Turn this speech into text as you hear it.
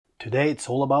Today it's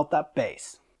all about that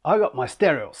bass. I got my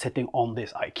stereo sitting on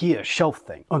this IKEA shelf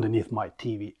thing underneath my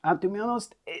TV, and to be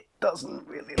honest, it doesn't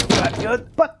really look that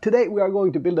good. But today we are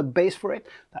going to build a base for it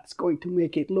that's going to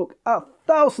make it look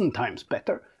 1,000 times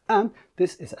better. And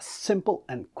this is a simple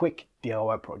and quick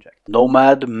DIY project.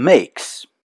 Nomad makes.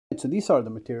 So these are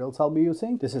the materials I'll be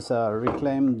using. This is a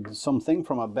reclaimed something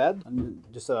from a bed and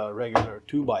just a regular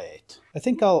 2x8. I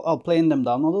think I'll plane them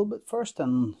down a little bit first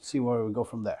and see where we go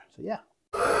from there. So yeah.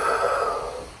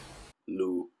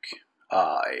 Luke,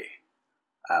 I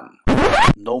am.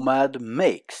 Nomad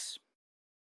makes.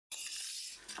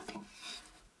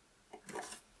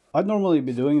 I'd normally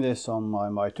be doing this on my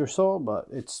miter saw, but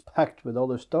it's packed with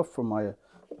other stuff for my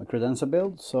credenza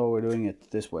build, so we're doing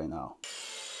it this way now.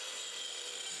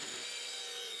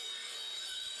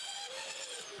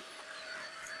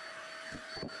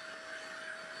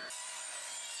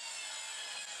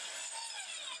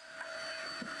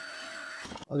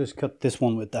 I'll just cut this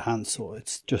one with the hand saw,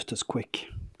 it's just as quick.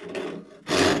 That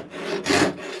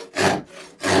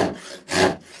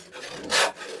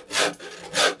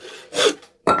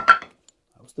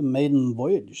was the maiden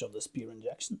voyage of the spear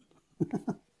injection.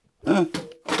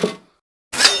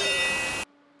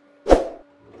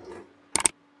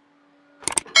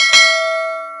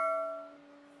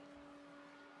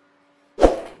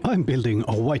 I'm building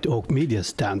a white oak media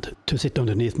stand to sit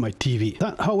underneath my TV.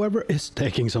 That, however, is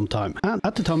taking some time. And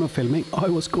at the time of filming, I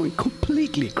was going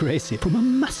completely crazy from a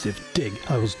massive dig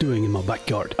I was doing in my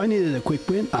backyard. I needed a quick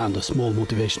win and a small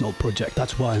motivational project.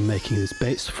 That's why I'm making this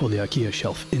base for the IKEA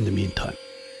shelf in the meantime.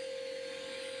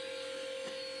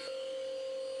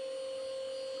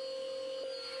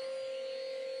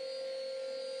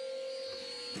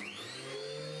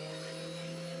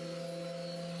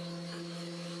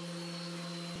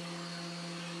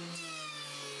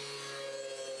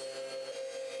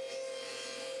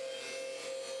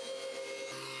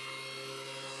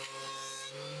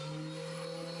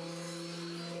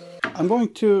 I'm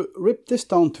going to rip this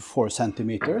down to 4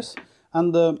 centimeters,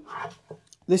 and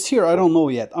this here I don't know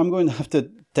yet. I'm going to have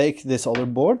to take this other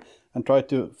board and try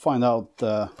to find out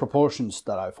the proportions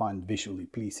that I find visually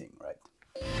pleasing, right?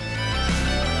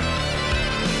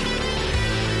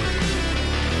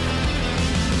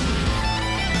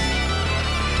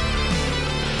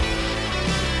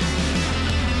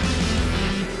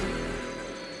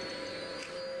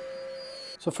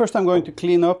 So first I'm going to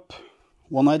clean up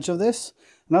one edge of this.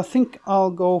 And I think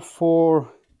I'll go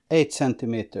for 8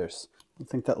 centimeters. I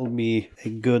think that will be a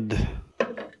good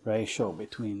ratio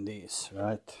between these,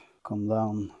 right? Come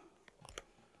down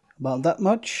about that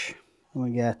much. And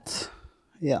we get,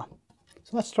 yeah.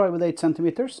 So let's try with 8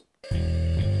 centimeters.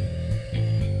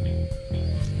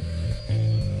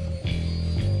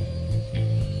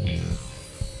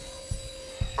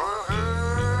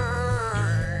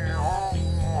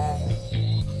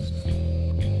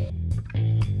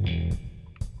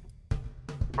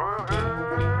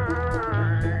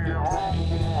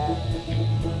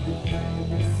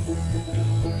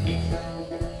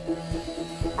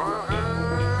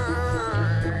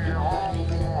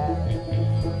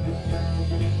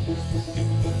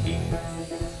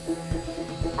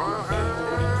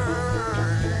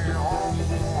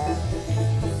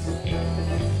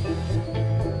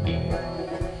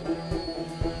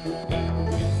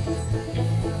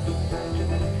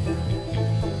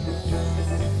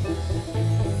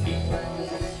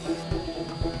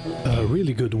 A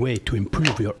really good way to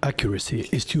improve your accuracy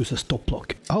is to use a stop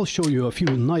block. I'll show you a few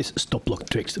nice stop block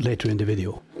tricks later in the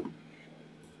video.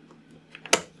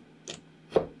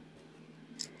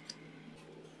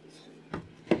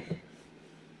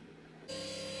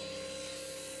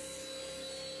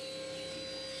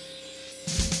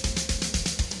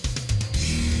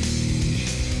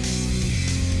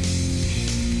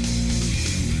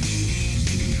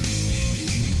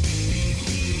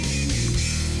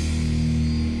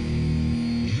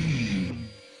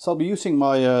 So I'll be using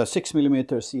my 6mm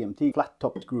CMT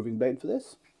flat-topped grooving blade for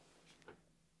this.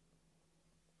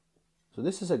 So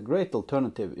this is a great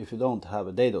alternative if you don't have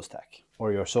a dado stack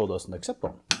or your saw doesn't accept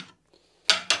one.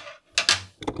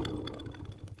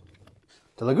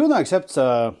 The Laguna accepts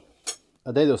a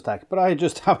dado stack, but I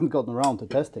just haven't gotten around to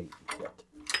testing it yet.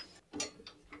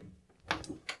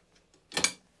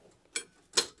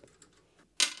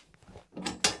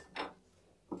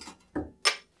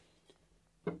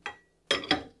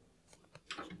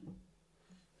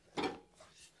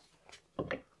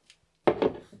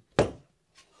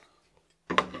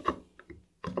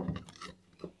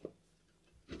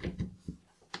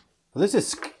 This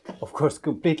is, of course,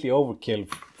 completely overkill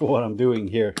for what I'm doing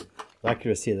here, the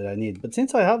accuracy that I need. But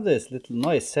since I have this little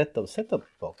nice set of setup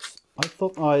blocks, I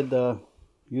thought I'd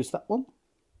use that one.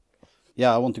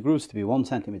 Yeah, I want the grooves to be 1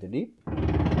 centimeter deep.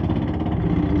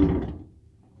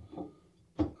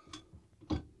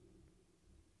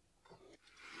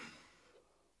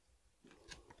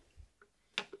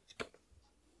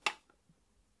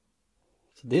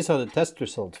 So these are the test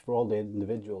results for all the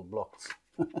individual blocks.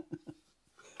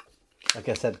 Like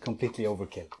I said, completely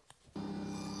overkill.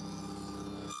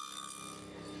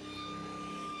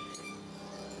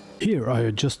 Here I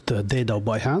adjust the dado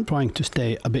by hand, trying to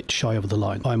stay a bit shy of the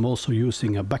line. I'm also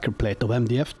using a backer plate of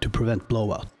MDF to prevent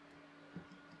blowout.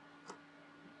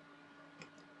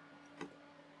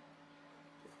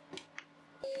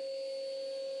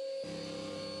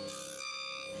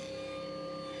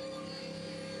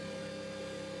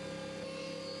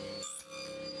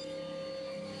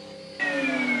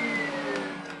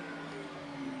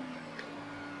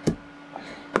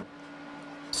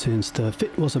 Since the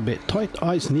fit was a bit tight,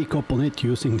 I sneak up on it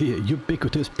using the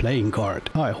ubiquitous playing card.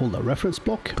 I hold a reference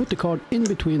block, put the card in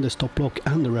between the stop block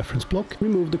and the reference block,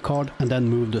 remove the card and then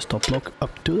move the stop block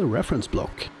up to the reference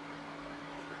block.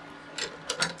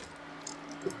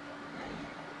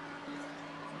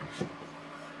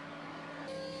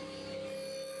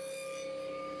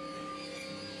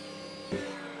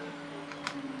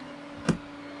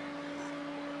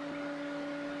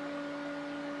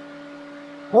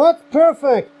 What?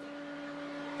 Perfect!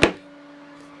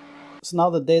 So now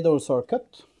the dados are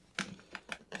cut.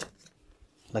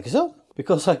 Like so.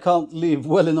 Because I can't leave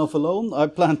well enough alone, I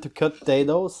plan to cut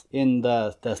dados in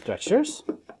the stretchers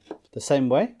the same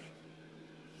way.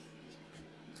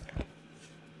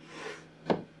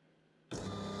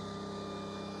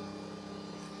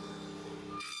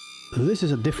 This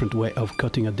is a different way of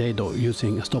cutting a dado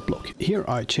using a stop block. Here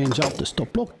I change out the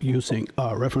stop block using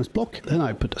a reference block, then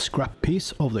I put a scrap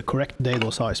piece of the correct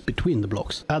dado size between the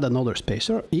blocks. Add another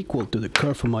spacer equal to the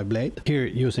curve of my blade, here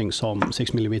using some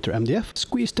 6mm MDF.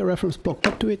 Squeeze the reference block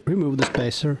up to it, remove the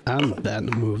spacer and then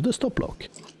move the stop block.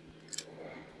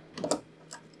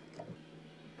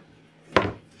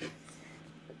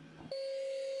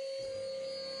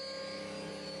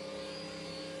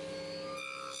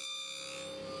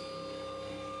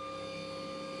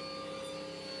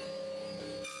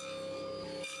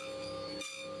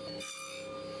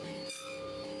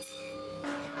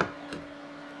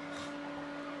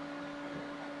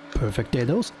 Perfect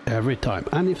dados every time,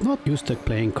 and if not, use the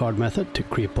playing card method to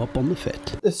creep up on the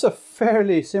fit. It's a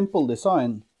fairly simple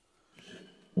design.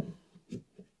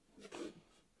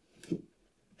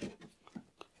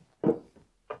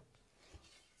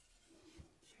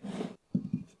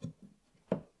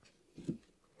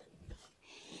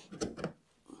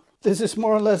 This is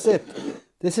more or less it.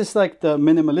 This is like the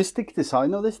minimalistic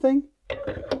design of this thing.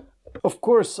 Of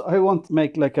course, I want to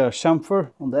make like a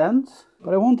chamfer on the ends,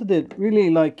 but I wanted it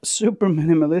really like super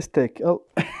minimalistic. Oh,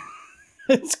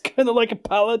 it's kind of like a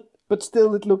palette, but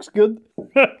still it looks good.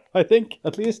 I think,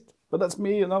 at least. But that's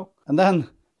me, you know. And then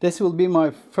this will be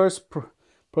my first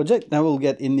project. I will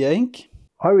get India ink.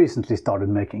 I recently started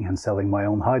making and selling my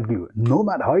own hide glue,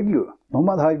 Nomad hide glue.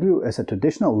 Nomad hide glue is a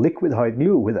traditional liquid hide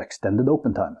glue with extended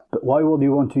open time. But why would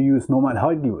you want to use Nomad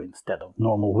hide glue instead of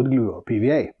normal wood glue or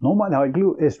PVA? Nomad hide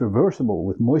glue is reversible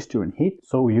with moisture and heat,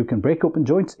 so you can break open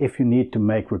joints if you need to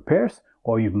make repairs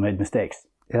or you've made mistakes.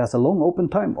 It has a long open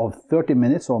time of 30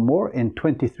 minutes or more in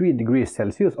 23 degrees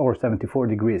Celsius or 74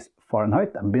 degrees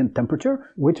Fahrenheit ambient temperature,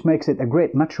 which makes it a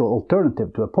great natural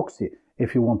alternative to epoxy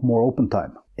if you want more open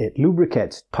time. It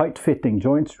lubricates tight-fitting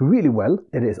joints really well.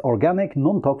 It is organic,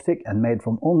 non-toxic and made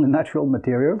from only natural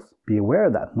materials. Be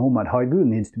aware that Nomad hide glue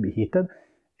needs to be heated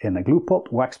in a glue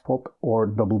pot, wax pot or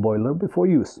double boiler before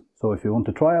use. So if you want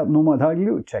to try out Nomad hide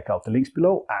glue, check out the links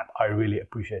below, and I really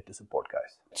appreciate the support,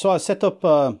 guys. So I set up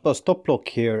a stop block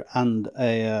here and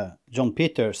a Jon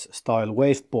Peters style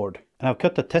waveboard. And I've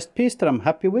cut a test piece that I'm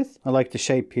happy with. I like the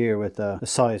shape here with the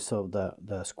size of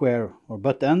the square or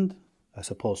butt end, as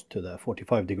opposed to the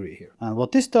 45 degree here. And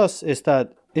what this does is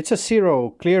that it's a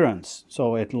zero clearance,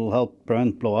 so it'll help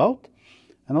prevent blowout.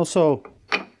 And also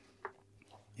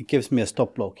it gives me a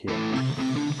stop block here.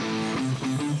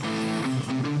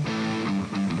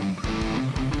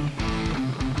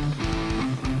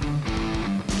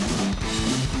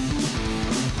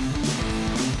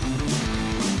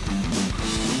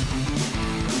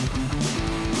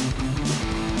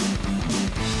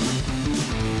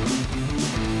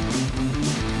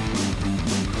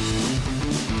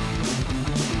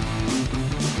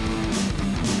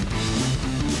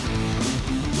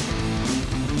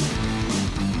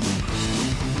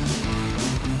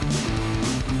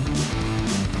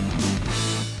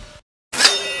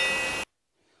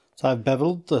 So I've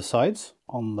beveled the sides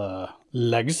on the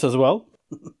legs as well.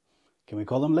 Can we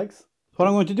call them legs? What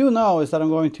I'm going to do now is that I'm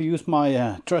going to use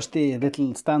my trusty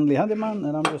little Stanley handyman,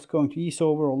 and I'm just going to ease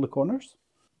over all the corners.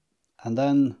 And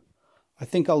then I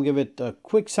think I'll give it a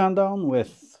quick sand down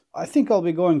with, I think I'll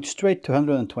be going straight to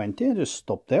 120 and just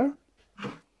stop there.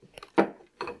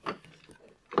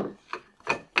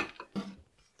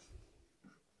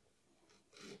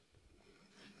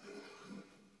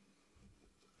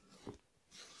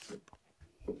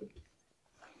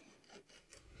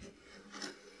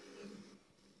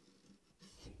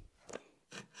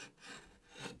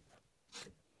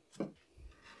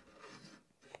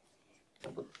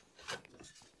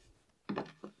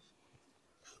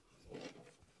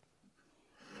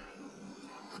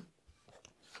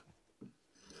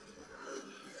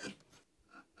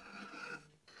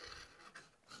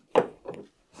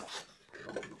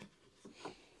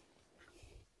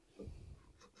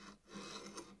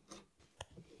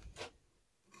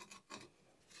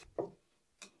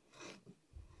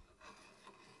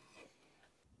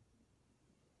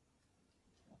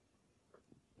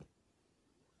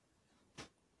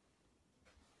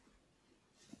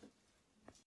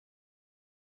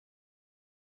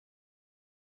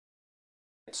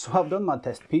 So I've done my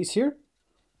test piece here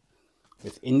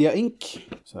with India ink.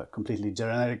 It's a completely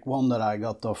generic one that I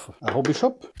got off a hobby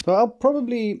shop. So I'll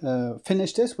probably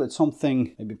finish this with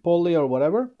something, maybe poly or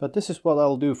whatever, but this is what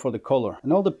I'll do for the color.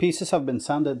 And all the pieces have been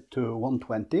sanded to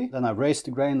 120, then I've raised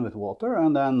the grain with water,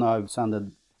 and then I've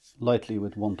sanded lightly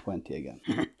with 120 again.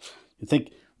 You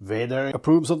think Vader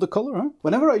approves of the color, huh?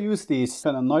 Whenever I use these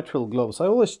kind of nitrile gloves, I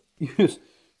always use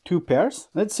 2 pairs.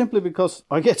 That's simply because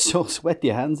I get so sweaty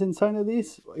hands inside of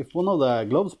these. If one of the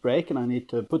gloves break and I need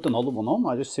to put another one on,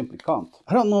 I just simply can't.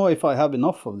 I don't know if I have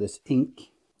enough of this ink.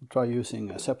 I'll try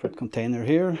using a separate container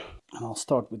here, and I'll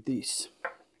start with these.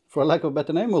 For lack of a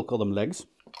better name, we'll call them legs.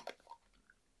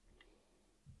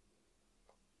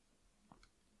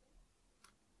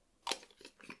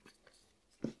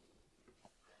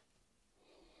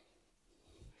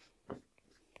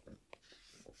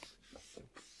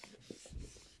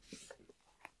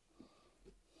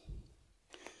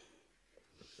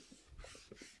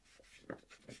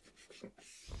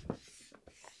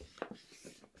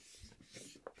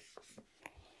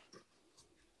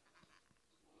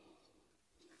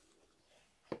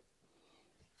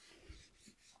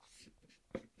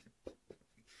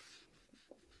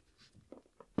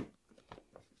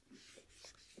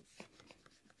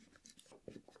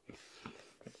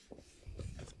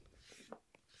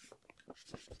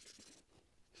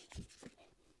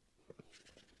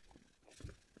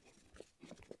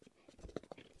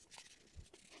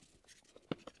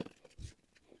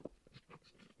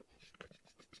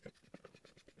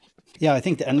 Yeah, I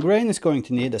think the end grain is going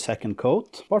to need a second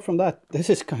coat. Apart from that, this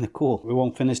is kind of cool. We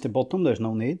won't finish the bottom, there's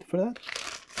no need for that.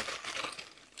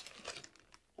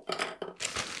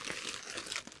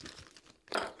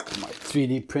 My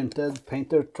 3D printed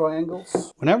painter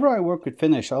triangles. Whenever I work with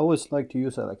finish, I always like to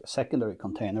use a secondary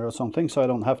container or something, so I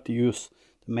don't have to use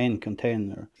the main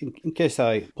container in case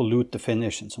I pollute the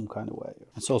finish in some kind of way.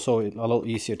 It's also a lot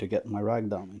easier to get my rag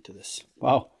down into this.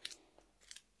 Wow.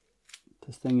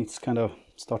 This thing is kind of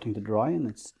starting to dry and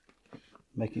it's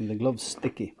making the gloves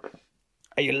sticky.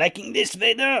 Are you liking this,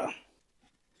 Vader?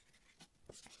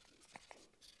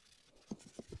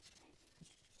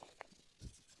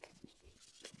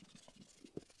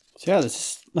 So yeah, this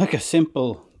is like a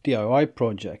simple DIY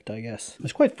project, I guess.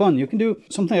 It's quite fun. You can do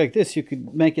something like this. You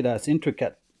could make it as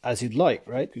intricate as you'd like,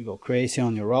 right? You could go crazy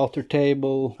on your router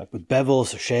table, like with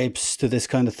bevels or shapes to this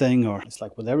kind of thing, or it's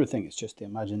like with everything, it's just the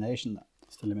imagination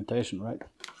that's the limitation, right?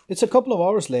 It's a couple of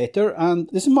hours later, and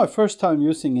this is my first time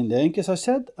using India ink, as I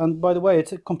said. And by the way,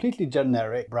 it's a completely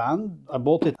generic brand. I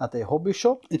bought it at a hobby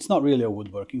shop. It's not really a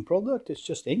woodworking product, it's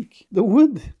just ink. The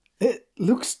wood, it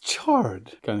looks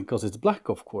charred, kind of because it's black,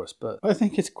 of course, but I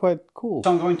think it's quite cool.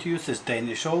 So I'm going to use this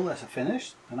Danish oil as a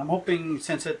finish, and I'm hoping,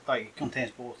 since it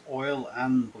contains both oil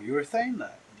and urethane,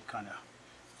 that will kind of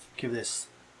give this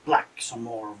black some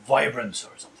more vibrance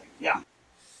or something. Yeah.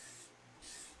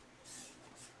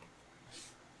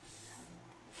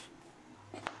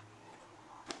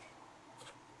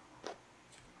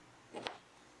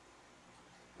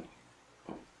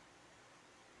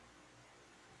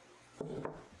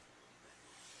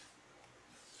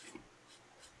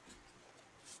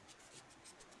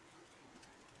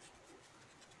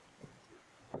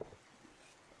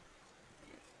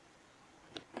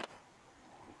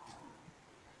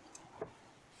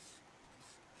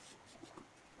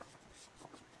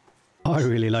 I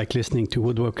really like listening to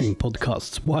woodworking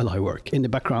podcasts while I work. In the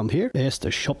background here, there's the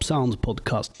Shop Sounds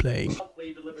podcast playing.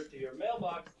 Delivered to your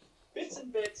mailbox. Bits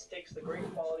and Bits takes the great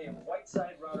quality of white siding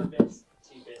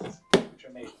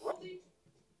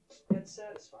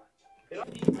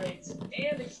Rates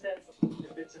and extend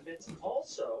the bits and bits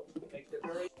also make the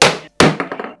very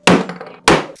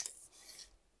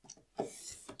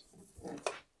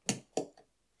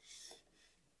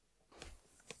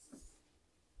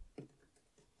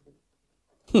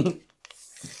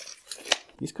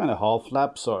These kind of half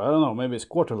laps, or I don't know, maybe it's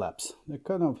quarter laps. They're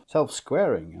kind of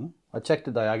self-squaring, you know. I checked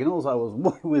the diagonals, I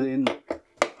was within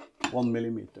 1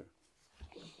 millimeter.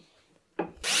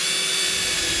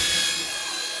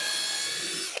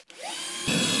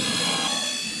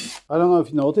 I don't know if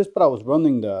you noticed, but I was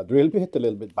running the drill bit a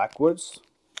little bit backwards,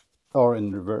 or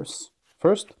in reverse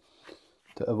first,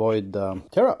 to avoid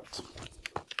tear out.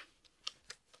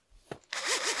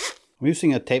 I'm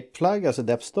using a tape flag as a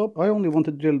depth stop. I only want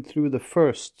to drill through the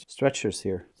first stretchers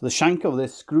here. So the shank of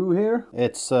this screw here,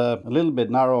 it's a little bit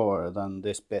narrower than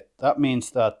this bit. That means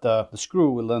that the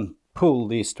screw will then pull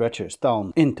these stretchers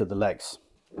down into the legs.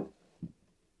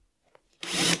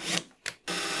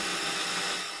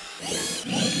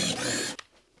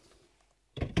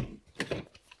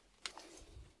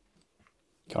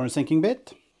 Countersinking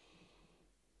bit.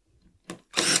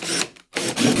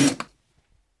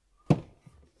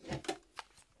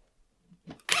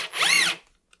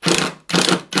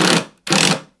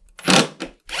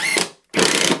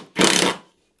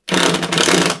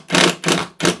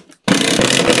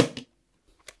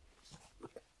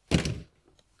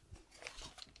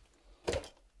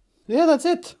 Yeah, that's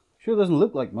it. Sure doesn't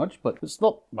look like much, but it's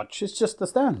not much. It's just a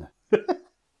stand.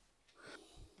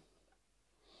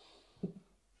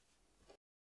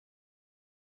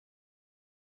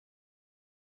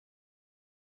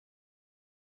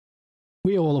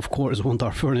 We all of course want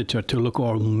our furniture to look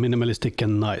all minimalistic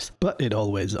and nice, but it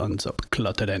always ends up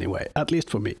cluttered anyway, at least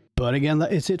for me. But again,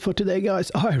 that is it for today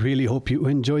guys. I really hope you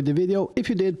enjoyed the video. If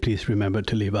you did, please remember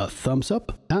to leave a thumbs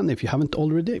up, and if you haven't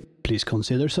already, please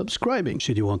consider subscribing.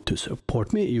 Should you want to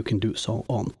support me, you can do so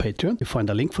on Patreon. You find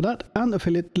a link for that and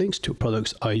affiliate links to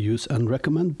products I use and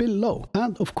recommend below.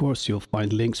 And of course you'll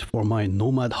find links for my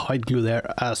Nomad hide glue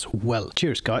there as well.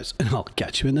 Cheers guys, and I'll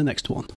catch you in the next one.